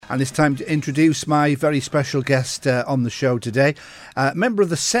And it's time to introduce my very special guest on the show today, member of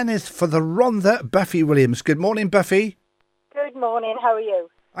the Senedd for the Rhondda, Buffy Williams. Good morning, Buffy. Good morning, how are you?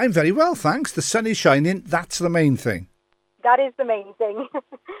 I'm very well, thanks. The sun is shining, that's the main thing. That is the main thing.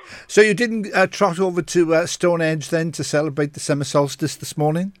 So you didn't trot over to Stonehenge then to celebrate the summer solstice this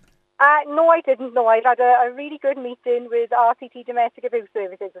morning? No, I didn't. No, I had a really good meeting with RCT Domestic Abuse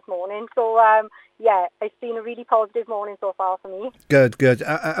Services this morning. So, it's been a really positive morning so far for me. Good.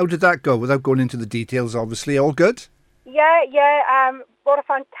 How did that go? Without going into the details, obviously. All good? Yeah. What a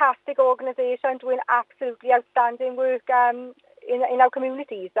fantastic organisation doing absolutely outstanding work in our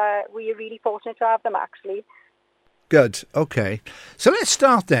communities. We are really fortunate to have them, actually. Good, OK. So let's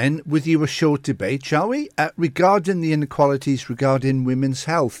start then with your short debate, shall we, regarding the inequalities regarding women's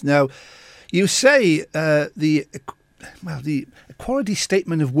health. Now, you say the equality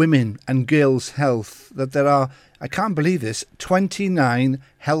statement of women and girls' health, that there are, I can't believe this, 29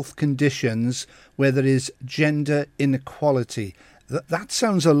 health conditions where there is gender inequality. That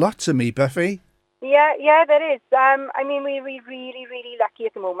sounds a lot to me, Buffy. Yeah, there is. We're really, really lucky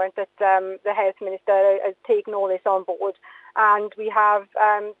at the moment that the Health Minister has taken all this on board, and we have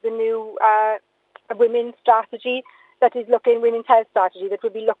the new women's strategy women's health strategy that will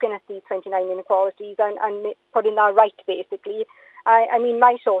be looking at these 29 inequalities and putting that right, basically.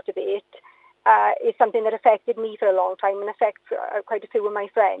 My short debate is something that affected me for a long time and affects quite a few of my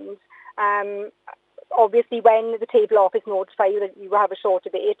friends. Obviously, when the table office notify you that you have a short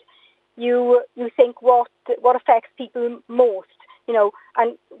debate, you think what affects people most,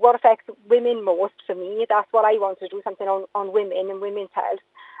 and what affects women most. For me, that's what I wanted to do, something on women and women's health.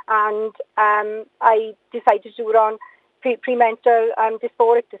 And I decided to do it on premenstrual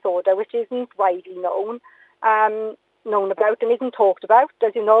dysphoric disorder, which isn't widely known about and isn't talked about.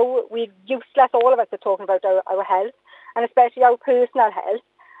 As you know, we're useless, all of us, are talking about our health, and especially our personal health.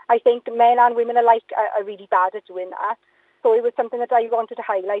 I think men and women alike are really bad at doing that. So it was something that I wanted to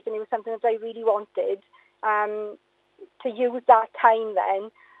highlight, and it was something that I really wanted to use that time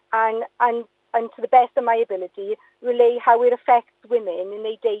then and to the best of my ability, relay how it affects women in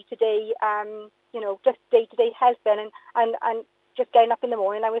their day-to-day, just day-to-day health then, and just getting up in the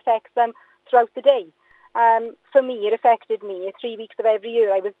morning, how it affects them throughout the day. For me, it affected me. 3 weeks of every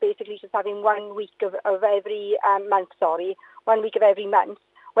year, I was basically just having 1 week of every month, 1 week of every month,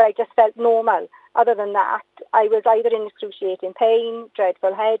 where I just felt normal. Other than that, I was either in excruciating pain,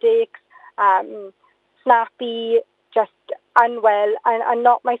 dreadful headaches, snappy, just unwell, and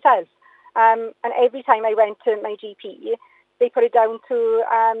not myself. And every time I went to my GP, they put it down to,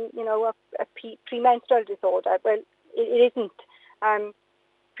 a premenstrual disorder. Well, it isn't.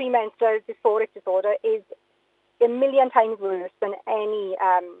 Premenstrual dysphoric disorder is a million times worse than any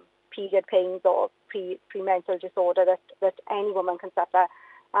period pains or premenstrual disorder that any woman can suffer.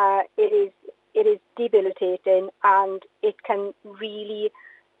 It is debilitating, and it can really,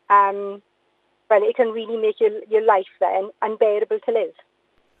 make your life then unbearable to live.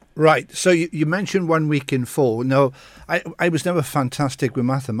 Right. So you mentioned 1 week in 4. Now, I was never fantastic with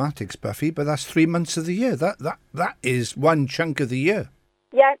mathematics, Buffy, but that's 3 months of the year. That is one chunk of the year.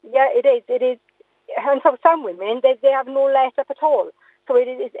 Yeah, it is. And for some women, they have no let up at all. So it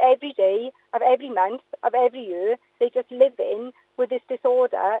is every day of every month of every year, they just live in with this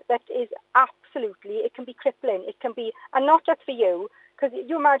disorder that is absolutely, it can be crippling. It can be, and not just for you, because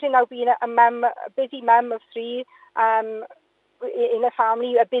you imagine now being a busy mum of 3, in a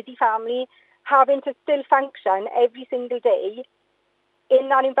family, a busy family, having to still function every single day in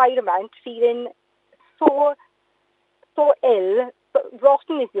that environment, feeling so ill. But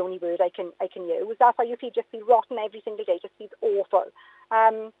rotten is the only word I can use. That's how you feel. Just feel rotten every single day. Just feels awful,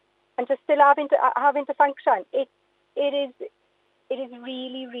 and just still having to function. It is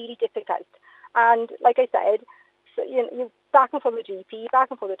really, really difficult. And like I said, so, you're back and forth the GP, back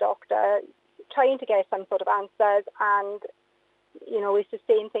and forth the doctor, trying to get some sort of answers, and it's the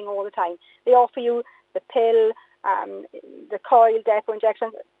same thing all the time. They offer you the pill, the coil, depot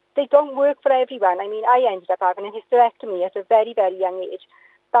injections. They don't work for everyone. I ended up having a hysterectomy at a very, very young age.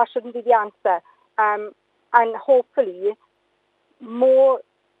 That shouldn't be the answer. And hopefully more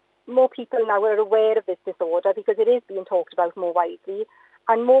people now are aware of this disorder, because it is being talked about more widely,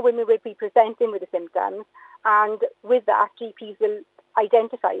 and more women will be presenting with the symptoms. And with that, GPs will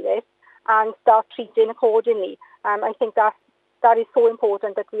identify this and start treating accordingly. I think that is so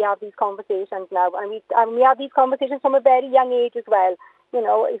important, that we have these conversations now. And we have these conversations from a very young age as well.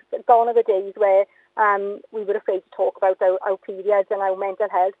 It's gone are the days where we were afraid to talk about our periods and our mental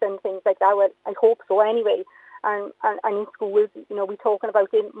health and things like that. Well, I hope so anyway. And in schools, we're talking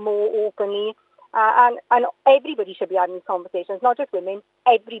about it more openly. And everybody should be having these conversations, not just women,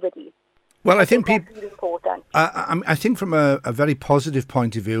 everybody. Well, I think people. Really important. I think from a very positive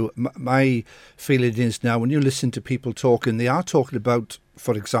point of view, my feeling is now when you listen to people talking, they are talking about,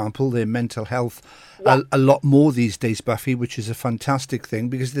 for example, their mental health a lot more these days, Buffy, which is a fantastic thing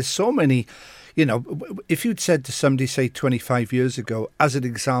because there's so many. You know, if you'd said to somebody, say, 25 years ago, as an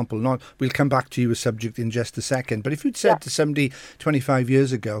example, we'll come back to your subject in just a second, but if you'd said to somebody 25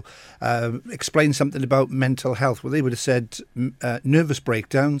 years ago, explain something about mental health, well, they would have said nervous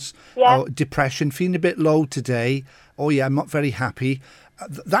breakdowns, or depression, feeling a bit low today, oh, yeah, I'm not very happy.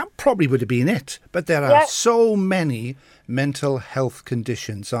 That probably would have been it. But there are so many mental health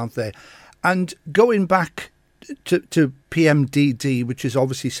conditions, aren't there? And going back to PMDD, which is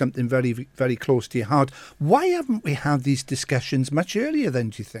obviously something very, very close to your heart. Why haven't we had these discussions much earlier then,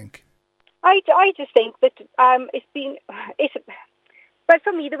 do you think? I just think that but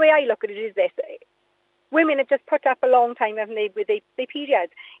for me, the way I look at it is this. Women have just put up a long time, haven't they, with their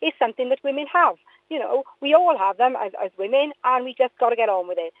periods. It's something that women have. You know, we all have them as women, and we just got to get on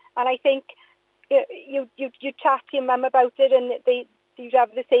with it. And I think you chat to your mum about it, and you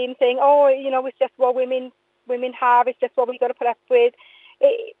have the same thing. Oh, you know, it's just what women have, it's just what we've got to put up with.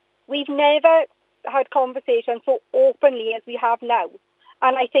 We've never had conversations so openly as we have now.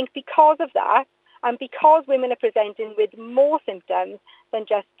 And I think because of that, and because women are presenting with more symptoms than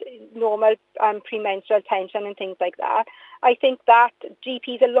just normal premenstrual tension and things like that, I think that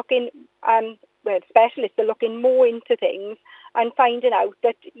GPs are looking, specialists are looking more into things and finding out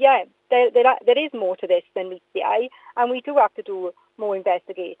that, there is more to this than meets the eye, and we do have to do more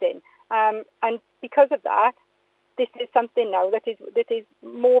investigating. And because of that, this is something now that is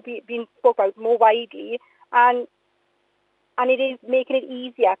more being spoke about more widely, and it is making it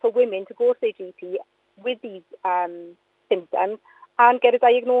easier for women to go to their GP with these symptoms and get a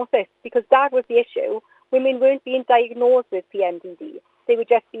diagnosis, because that was the issue. Women weren't being diagnosed with PMDD. They were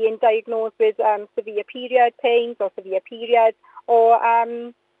just being diagnosed with severe period pains or severe periods or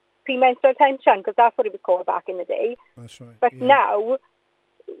premenstrual tension, because that's what it was called back in the day. That's right. But now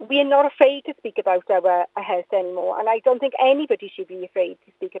we are not afraid to speak about our health anymore, and I don't think anybody should be afraid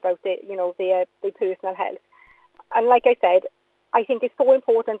to speak about their personal health. And like I said, I think it's so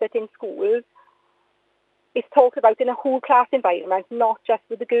important that in schools it's talked about in a whole class environment, not just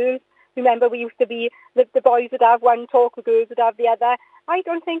with the girls. Remember, we used to be, the boys would have one talk, the girls would have the other. I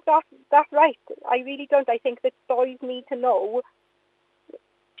don't think that's right. I really don't. I think that boys need to know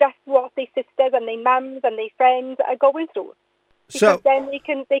just what their sisters and their mums and their friends are going through. Because then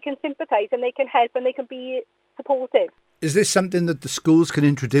they can sympathise and they can help and they can be supportive. Is this something that the schools can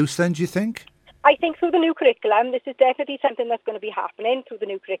introduce then, do you think? I think through the new curriculum, this is definitely something that's going to be happening through the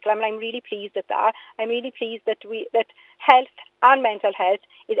new curriculum, and I'm really pleased at that. I'm really pleased that health and mental health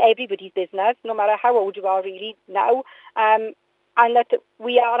is everybody's business, no matter how old you are really now, and that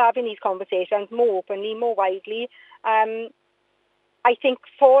we are having these conversations more openly, more widely. I think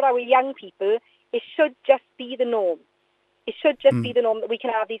for our young people, it should just be the norm. It should just be the norm that we can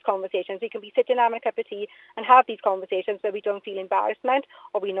have these conversations. We can be sitting having a cup of tea and have these conversations where we don't feel embarrassment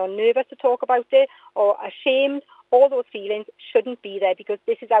or we're not nervous to talk about it or ashamed. All those feelings shouldn't be there, because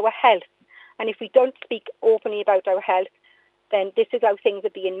this is our health. And if we don't speak openly about our health, then this is how things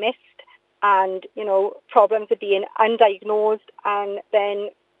are being missed, and, you know, problems are being undiagnosed, and then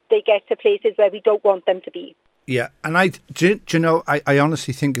they get to places where we don't want them to be. Yeah, and I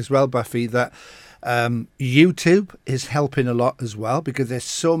honestly think as well, Buffy, that YouTube is helping a lot as well, because there's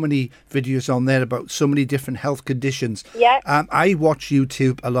so many videos on there about so many different health conditions. Yeah. I watch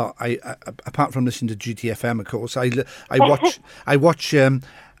YouTube a lot. I apart from listening to GTFM, of course, I watch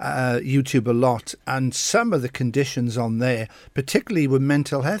YouTube a lot, and some of the conditions on there, particularly with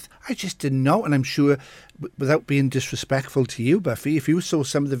mental health, I just didn't know. And I'm sure, without being disrespectful to you, Buffy, if you saw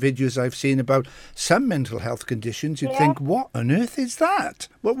some of the videos I've seen about some mental health conditions, you'd think, what on earth is that?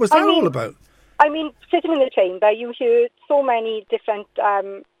 What was that all about? I mean, sitting in the chamber, you hear so many different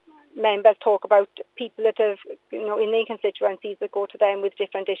members talk about people that have, you know, in their constituencies that go to them with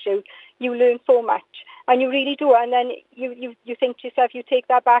different issues. You learn so much, and you really do. And then you think to yourself, you take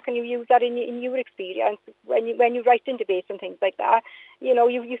that back and you use that in your experience when you write in debates and things like that. You know,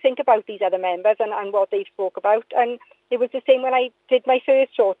 you think about these other members and what they've spoke about. And it was the same when I did my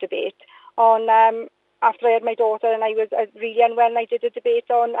first short debate on after I had my daughter, and I was really unwell, and I did a debate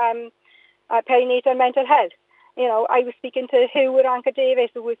on perinatal mental health. You know, I was speaking to Hugh Ranker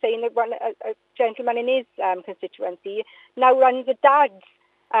Davis, who was saying that a gentleman in his constituency now runs a dad's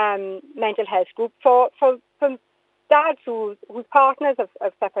mental health group for dads whose partners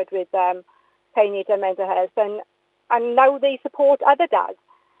have suffered with perinatal mental health, and now they support other dads.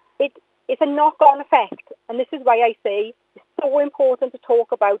 it's a knock-on effect. And this is why I say it's so important to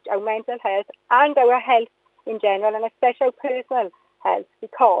talk about our mental health and our health in general, and especially our personal health,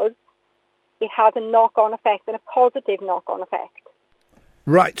 because it has a knock-on effect, and a positive knock-on effect.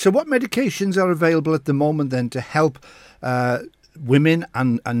 Right. So what medications are available at the moment then to help women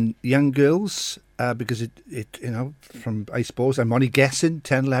and young girls? Because it from, I suppose, I'm only guessing,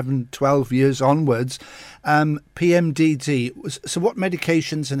 10, 11, 12 years onwards, PMDD. So what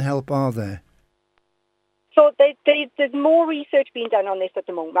medications and help are there? So there's more research being done on this at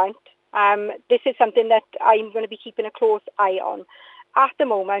the moment. This is something that I'm going to be keeping a close eye on. At the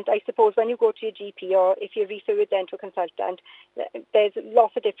moment, I suppose when you go to your GP or if you're referred then to a consultant, there's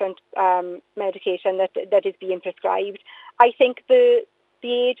lots of different medication that is being prescribed. I think the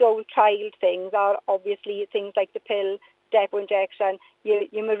age-old child things are obviously things like the pill, depot injection, your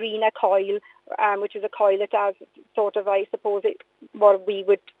Mirena coil, which is a coil that has sort of, I suppose, what we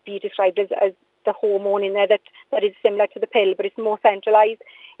would be described as the hormone in there that is similar to the pill, but it's more centralised.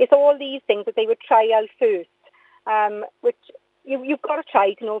 It's all these things that they would trial first, which you've got to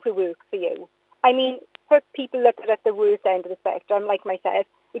try to know if it works for you. I mean, for people that are at the worst end of the spectrum, like myself,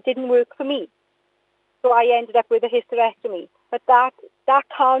 it didn't work for me. So I ended up with a hysterectomy. But that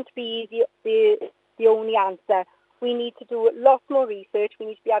can't be the only answer. We need to do lots more research. We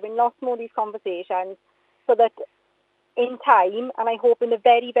need to be having lots more of these conversations so that in time, and I hope in the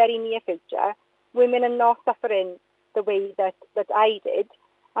very, very near future, women are not suffering the way that I did,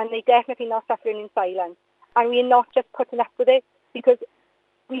 and they're definitely not suffering in silence. And we're not just putting up with it, because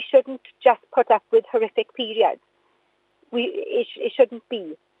we shouldn't just put up with horrific periods. It shouldn't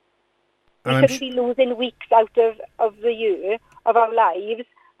be. We shouldn't be losing weeks out of the year of our lives,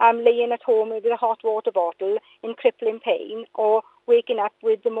 laying at home with a hot water bottle in crippling pain, or waking up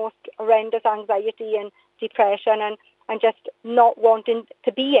with the most horrendous anxiety and depression and just not wanting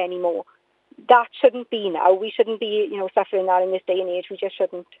to be anymore. That shouldn't be now. We shouldn't be, suffering that in this day and age. We just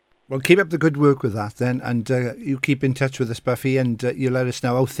shouldn't. Well, keep up the good work with that then, and you keep in touch with us, Buffy, and you let us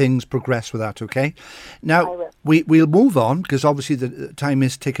know how things progress with that, okay? Now, we'll move on, because obviously the time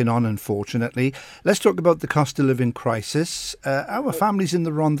is ticking on, unfortunately. Let's talk about the cost of living crisis. How are families in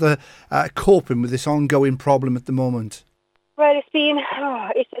the Rhondda coping with this ongoing problem at the moment? Well, it's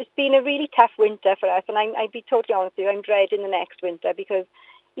been a really tough winter for us, and I'd be totally honest with you, I'm dreading the next winter, because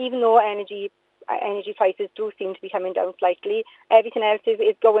even though energy prices do seem to be coming down slightly, everything else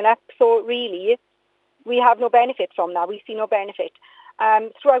is going up. So really, we have no benefit from that. We see no benefit.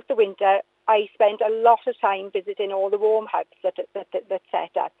 Throughout the winter, I spent a lot of time visiting all the warm hubs that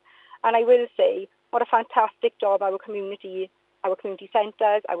set up. And I will say, what a fantastic job our community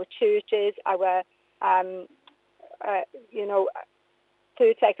centres, our churches, our,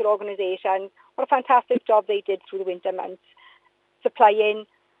 third sector organisations, what a fantastic job they did through the winter months, supplying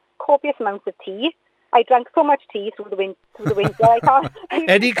copious amounts of tea. I drank so much tea through the winter. I can't.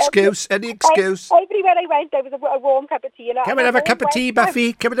 Any excuse. Everywhere I went, there was a warm cup of tea. Come and have a cup of tea,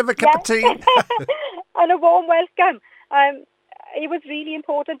 Buffy. Come and have a cup of tea. And a warm welcome. It was really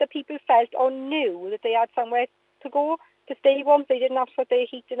important that people felt or knew that they had somewhere to go to stay warm. They didn't have to put their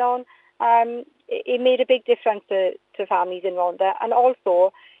heating on. It made a big difference to families in Rhondda. And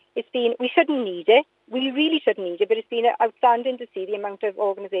also, we shouldn't need it. We really shouldn't need it, but it's been outstanding to see the amount of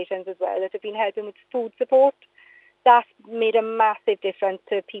organisations as well that have been helping with food support. That's made a massive difference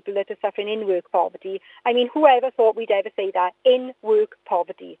to people that are suffering in work poverty. I mean, whoever thought we'd ever say that? In work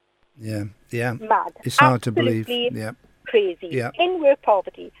poverty. Yeah. Mad. It's hard to believe. Yeah. Crazy. Yeah. In work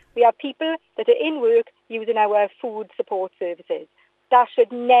poverty. We have people that are in work using our food support services. That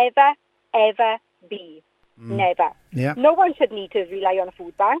should never, ever be. Never. Yeah. No one should need to rely on a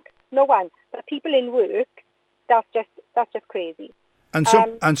food bank. No one. But people in work, that's just crazy. And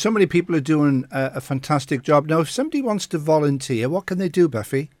so many people are doing a fantastic job. Now, if somebody wants to volunteer, what can they do,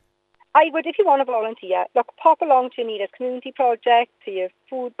 Buffy? I would, if you want to volunteer, look, pop along to your nearest community project, to your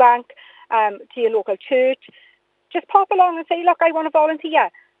food bank, to your local church. Just pop along and say, look, I want to volunteer.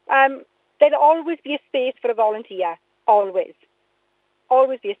 There'll always be a space for a volunteer. Always.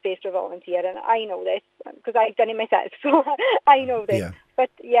 Always be a space for a volunteer, and I know this because I've done it myself, so I know this. Yeah. But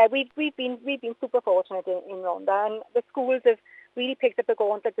yeah, we've been super fortunate in Rhondda, and the schools have really picked up the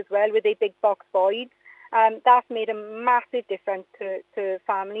gauntlet as well with their big box voids. That's made a massive difference to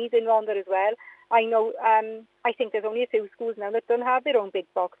families in Rhondda as well. I know. I think there's only a few schools now that don't have their own big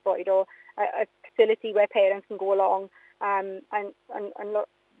box void or a facility where parents can go along and look.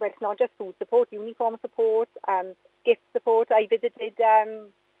 But it's not just food support, uniform support, gift support. I visited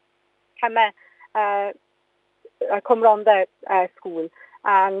Rhondda School,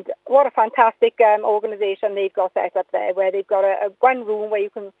 and what a fantastic organisation they've got set up there, where they've got one room where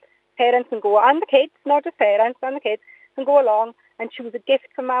parents can go, and the kids, not just parents, and the kids can go along and choose a gift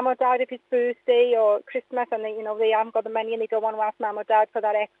for mum or dad if it's birthday or Christmas, and they haven't got the money and they don't want to ask mum or dad for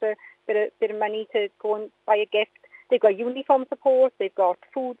that extra bit of money to go and buy a gift. They've got uniform support, they've got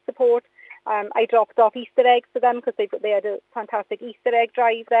food support. I dropped off Easter eggs for them because they had a fantastic Easter egg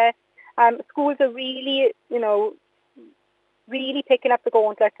drive there. Schools are really, really picking up the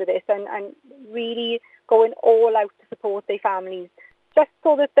gauntlet for this and really going all out to support their families, just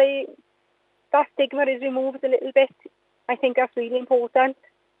so that that stigma is removed a little bit. I think that's really important.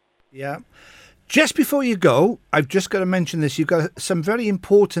 Yeah. Just before you go, I've just got to mention this. You've got some very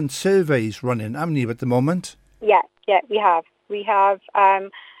important surveys running, haven't you, at the moment? Yeah, we have. We have,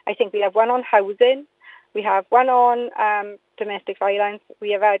 I think we have one on housing. We have one on domestic violence.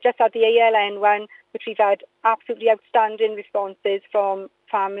 We have just had the ALN one, which we've had absolutely outstanding responses from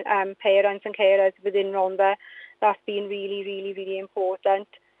parents and carers within Rhondda. That's been really, really, really important.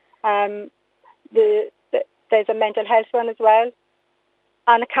 There's a mental health one as well,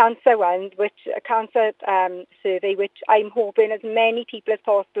 and a cancer one, a cancer survey, which I'm hoping as many people as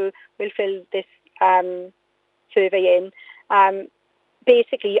possible will fill this survey in.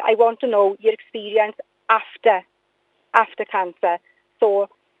 Basically, I want to know your experience after cancer. So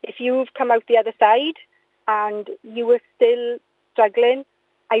if you've come out the other side and you were still struggling,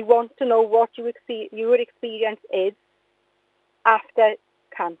 I want to know what your experience is after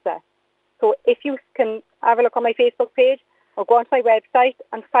cancer. So if you can have a look on my Facebook page or go onto my website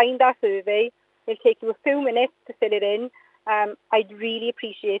and find that survey, it'll take you a few minutes to fill it in. I'd really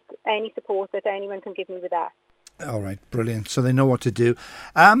appreciate any support that anyone can give me with that. All right, brilliant. So they know what to do.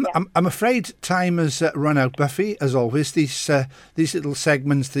 I'm afraid time has run out, Buffy, as always. These little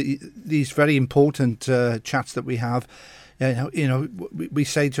segments, these very important chats that we have, we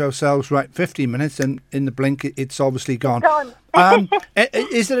say to ourselves, right, 15 minutes, and in the blink, it's obviously gone.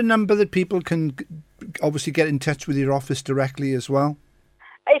 Is there a number that people can obviously get in touch with your office directly as well?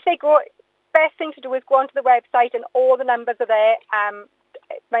 I think best thing to do is go onto the website, and all the numbers are there.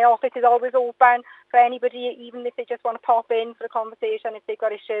 My office is always open for anybody, even if they just want to pop in for a conversation if they've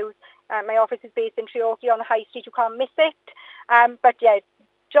got issues. My office is based in Treorchy on the High Street. You can't miss it. But yeah,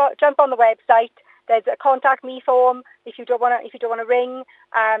 jump on the website. There's a contact me form if you don't want to ring,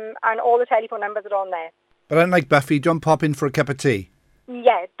 and all the telephone numbers are on there. But unlike Buffy, don't pop in for a cup of tea.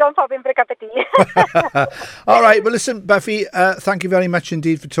 Yeah, don't pop in for a cup of tea. All right. Well, listen, Buffy, thank you very much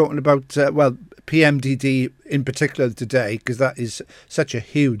indeed for talking about, PMDD in particular today, because that is such a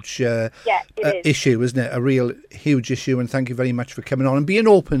huge issue, isn't it? A real huge issue. And thank you very much for coming on and being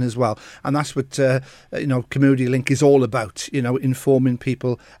open as well. And that's what, Community Link is all about, informing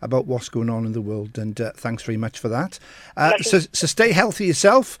people about what's going on in the world. And thanks very much for that. So stay healthy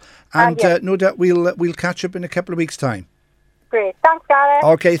yourself. And no doubt we'll catch up in a couple of weeks' time. Great. Thanks, Gareth.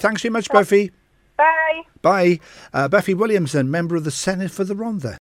 Okay, thanks very much, Buffy. Bye. Bye. Buffy Williams, member of the Senate for the Rhondda.